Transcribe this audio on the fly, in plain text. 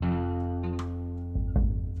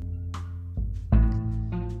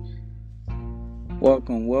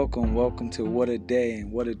Welcome to What a Day,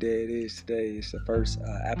 and what a day it is today. It's the first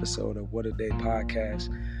episode of What a Day podcast.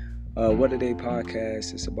 What a Day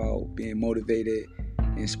podcast is about being motivated,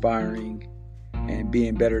 inspiring, and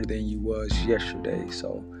being better than you was yesterday.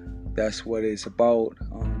 So that's what it's about.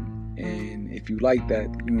 And if you like that,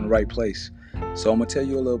 you're in the right place. So I'm gonna tell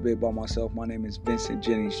you a little bit about myself. My name is Vincent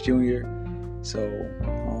Jennings Jr. So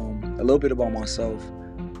a little bit about myself.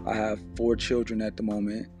 I have 4 children at the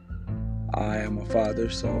moment. I am a father,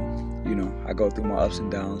 so I go through my ups and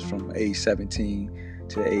downs from age 17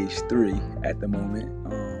 to age 3 at the moment.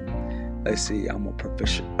 I'm a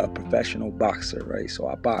professional boxer, right? So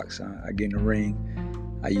I box, I get in the ring,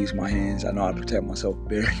 I use my hands, I know how to protect myself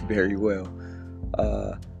very, very well.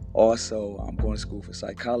 Also, I'm going to school for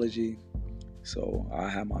psychology, so I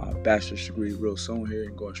have my bachelor's degree real soon here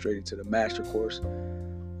and going straight into the master course.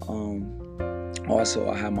 Also,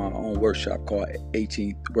 I have my own workshop called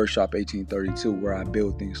Workshop 1832, where I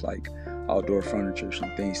build things like outdoor furniture, some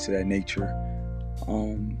things to that nature.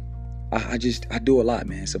 I do a lot,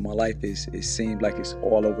 man. So my life it seems like it's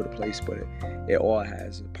all over the place, but it all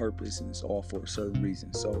has a purpose and it's all for a certain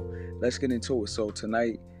reason. So let's get into it. So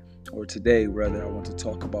today, I want to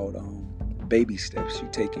talk about baby steps. You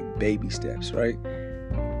taking baby steps, right?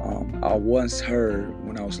 I once heard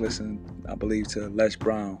when I was listening, I believe, to Les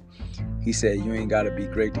Brown. He said, you ain't got to be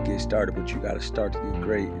great to get started, but you got to start to get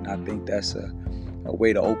great. And I think that's a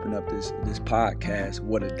way to open up this podcast,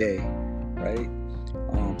 What a Day, right?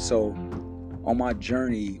 So on my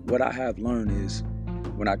journey, what I have learned is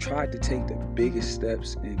when I tried to take the biggest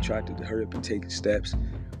steps and tried to hurry up and take the steps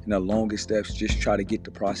and the longest steps, just try to get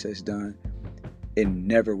the process done, it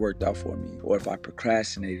never worked out for me. Or if I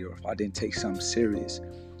procrastinated or if I didn't take something serious,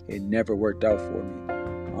 it never worked out for me.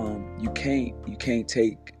 You can't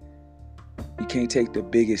take the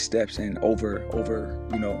biggest steps and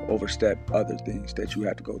overstep other things that you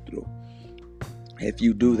have to go through. If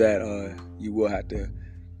you do that, you will have to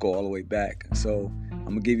go all the way back. So I'm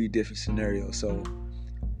gonna give you different scenarios. So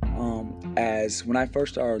as when I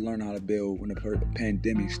first started learning how to build, when the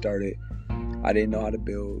pandemic started, I didn't know how to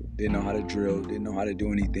build, didn't know how to drill, didn't know how to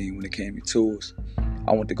do anything when it came to tools.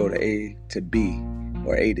 I want to go to A to B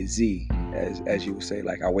or A to Z, as you would say.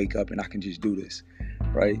 Like, I wake up and I can just do this,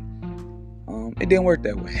 right? It didn't work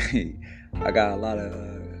that way. I got a lot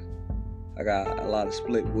of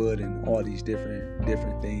split wood and all these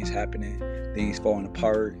different things happening, things falling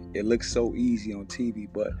apart. It looks so easy on TV,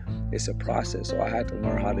 but it's a process. So I had to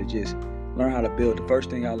learn how to build. The first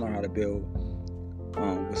thing I learned how to build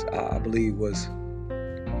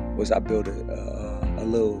was I built a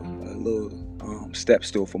little step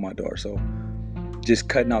stool for my door. So just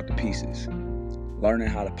cutting out the pieces, learning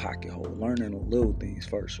how to pocket hold, learning the little things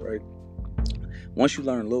first, right? Once you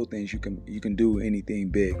learn little things, you can do anything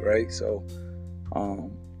big, right? So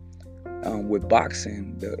with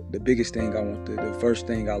boxing, the biggest thing the first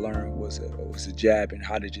thing I learned was a jab and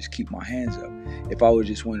how to just keep my hands up. If I would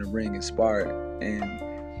just win the ring inspired,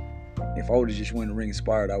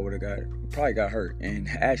 I would have probably got hurt. And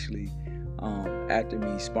actually, after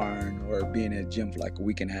me sparring or being at the gym for like a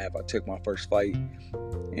week and a half, I took my first fight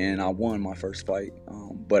and I won my first fight.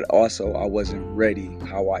 But also I wasn't ready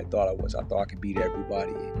how I thought I was. I thought I could beat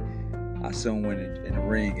everybody. I soon went in the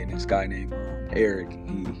ring, and this guy named Eric,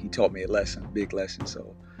 he taught me a big lesson.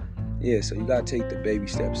 So yeah, so you gotta take the baby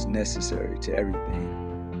steps necessary to everything.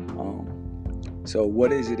 So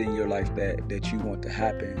what is it in your life that you want to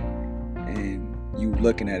happen, and you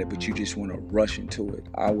looking at it, but you just want to rush into it?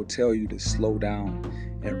 I would tell you to slow down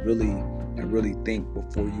and really think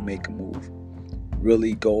before you make a move.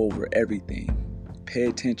 Really go over everything. Pay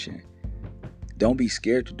attention. Don't be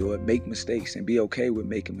scared to do it. Make mistakes and be okay with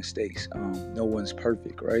making mistakes. No one's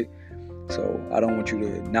perfect, right? So I don't want you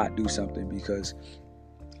to not do something because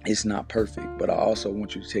it's not perfect, but I also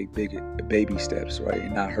want you to take baby steps, right,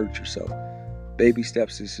 and not hurt yourself. Baby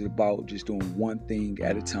steps is about just doing one thing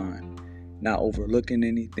at a time, not overlooking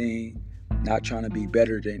anything, not trying to be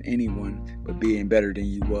better than anyone, but being better than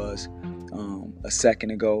you was a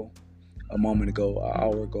second ago, a moment ago, an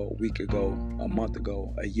hour ago, a week ago, a month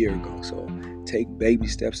ago, a year ago. So take baby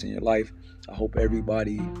steps in your life. I hope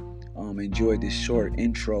everybody enjoyed this short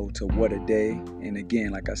intro to What a Day. And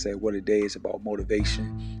again, like I said, What a Day is about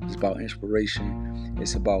motivation. It's about inspiration.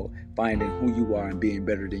 It's about finding who you are and being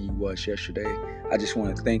better than you was yesterday. I just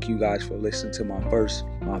want to thank you guys for listening to my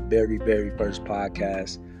very, very first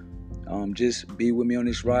podcast. Just be with me on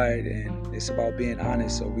this ride, and it's about being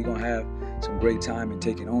honest. So we're going to have some great time and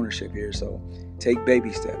taking ownership here. So take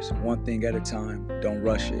baby steps, one thing at a time. Don't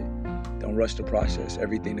rush it. Don't rush the process.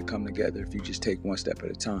 Everything to come together if you just take one step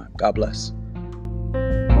at a time. God bless.